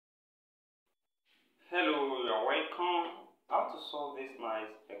Hello, you are welcome. How to solve this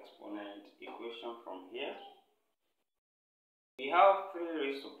nice exponent equation from here? We have 3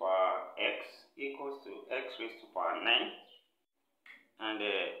 raised to power x equals to x raised to power 9. And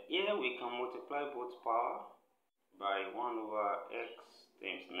here we can multiply both power by 1 over x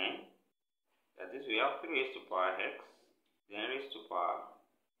times 9. That is, we have 3 raised to power x, then raised to power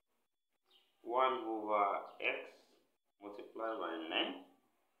 1 over x multiplied by 9.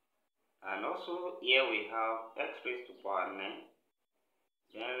 And also here we have x raised to power 9,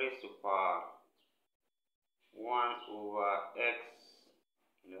 then raised to power 1 over x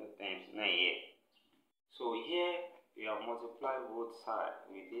times 9 here. So here we have multiplied both sides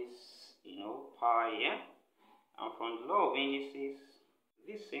with this power here. And from the law of indices,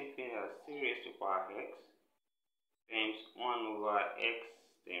 this same thing as 3 raised to power x times 1 over x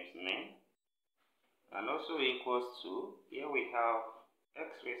times 9. And also equals to, here we have x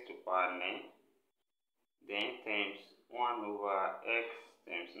raised to power 9, then times 1 over x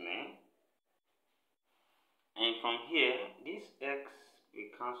times 9. And from here, this x,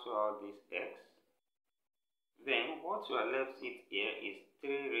 we cancel out this x. Then what we are left with here is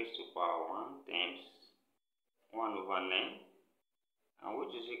 3 raised to power 1 times 1 over 9. And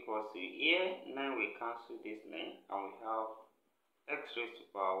which is equals to, here 9 we cancel this 9, and we have x raised to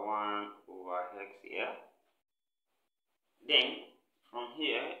power 1 over x here. Then from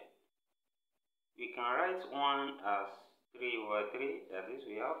here, we can write 1 as 3 over 3. That is,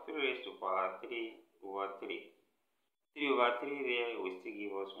 we have 3 raised to power 3 over 3. 3 over 3 there will still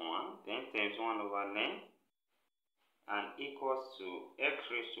give us 1. Then times 1 over 9. And equals to x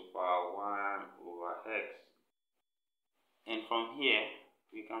raised to power 1 over x. And from here,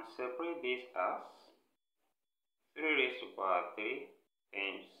 we can separate this as 3 raised to power 3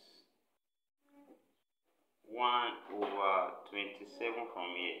 times 1 over 27 from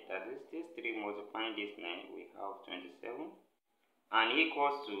here. That is, this 3 multiplying this 9, we have 27. And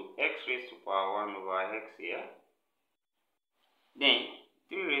equals to x raised to power 1 over x here. Then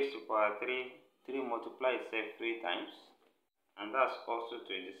 3 raised to power 3, 3 multiply itself 3 times. And that's also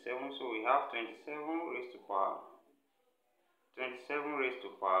 27. So we have 27 raised to power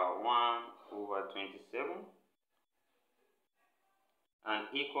 1 over 27. And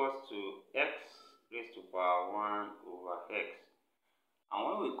equals to x raised to power 1 over x. And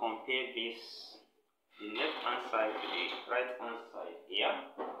when we compare this, the left hand side to the right hand side here,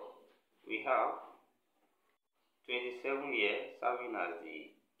 we have 27 here serving as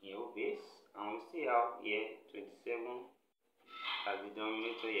the base, and we still have here 27 as the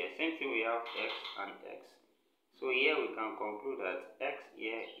denominator here. Same thing, we have x and x. So here we can conclude that x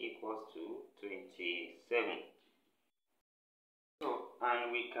here equals to 27. So,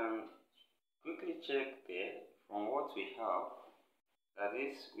 and we can quickly check there from what we have. That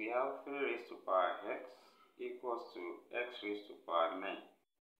is, we have 3 raised to power x equals to x raised to power 9.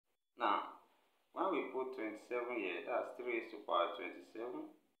 Now, when we put 27 here, that's 3 raised to power 27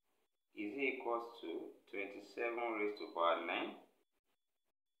 is equals to 27 raised to power 9.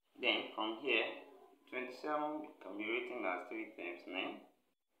 Then from here, 27 can be written as 3 times 9.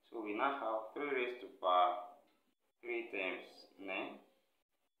 So we now have 3 raised to power 3 times 9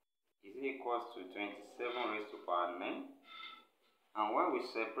 is equals to 27 raised to power 9. And when we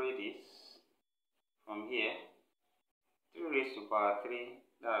separate this from here, 3 raised to power 3,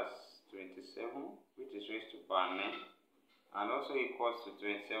 that's 27, which is raised to power 9, and also equals to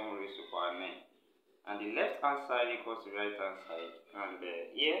 27 raised to power 9. And the left hand side equals to right hand side. And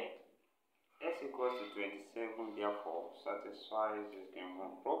here, x equals to 27, therefore satisfies this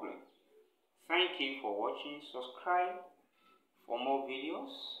given problem. Thank you for watching. Subscribe for more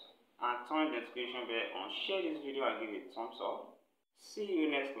videos and turn the notification bell on. Share this video and give it a thumbs up. See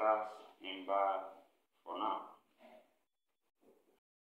you next class, and bye.